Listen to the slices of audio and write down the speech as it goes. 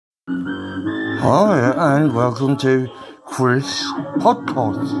Hi, and welcome to Chris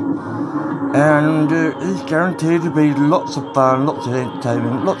Podcast. And it's guaranteed to be lots of fun, lots of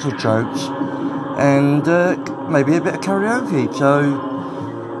entertainment, lots of jokes, and maybe a bit of karaoke.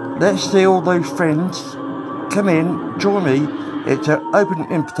 So let's see all those friends come in, join me. It's an open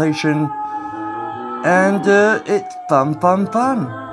invitation, and it's fun.